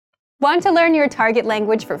Want to learn your target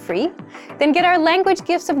language for free? Then get our language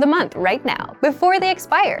gifts of the month right now, before they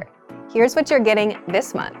expire. Here's what you're getting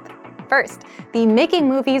this month. First, the Making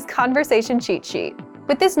Movies Conversation Cheat Sheet.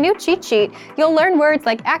 With this new cheat sheet, you'll learn words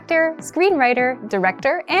like actor, screenwriter,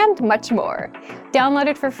 director, and much more. Download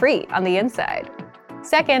it for free on the inside.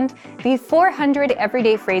 Second, the 400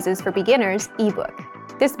 Everyday Phrases for Beginners ebook.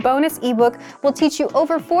 This bonus ebook will teach you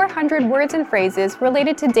over 400 words and phrases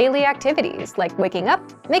related to daily activities like waking up,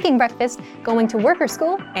 making breakfast, going to work or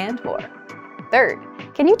school, and more. Third,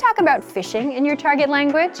 can you talk about fishing in your target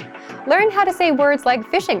language? Learn how to say words like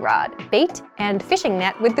fishing rod, bait, and fishing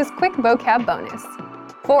net with this quick vocab bonus.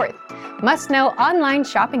 Fourth, must-know online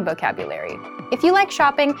shopping vocabulary. If you like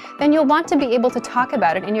shopping, then you'll want to be able to talk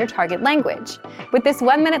about it in your target language. With this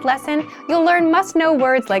 1-minute lesson, you'll learn must-know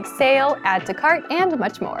words like sale, add to cart, and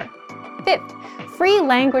much more. Fifth, free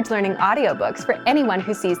language learning audiobooks for anyone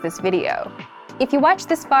who sees this video. If you watch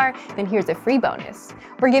this far, then here's a free bonus.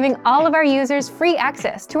 We're giving all of our users free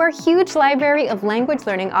access to our huge library of language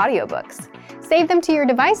learning audiobooks. Save them to your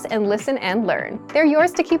device and listen and learn. They're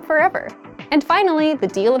yours to keep forever. And finally, the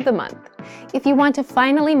deal of the month. If you want to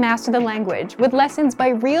finally master the language with lessons by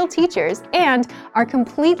real teachers and our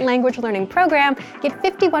complete language learning program, get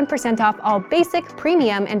 51% off all basic,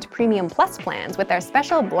 premium, and premium plus plans with our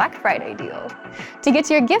special Black Friday deal. To get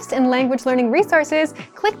your gifts and language learning resources,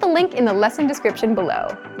 click the link in the lesson description below.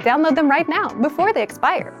 Download them right now before they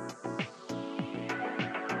expire.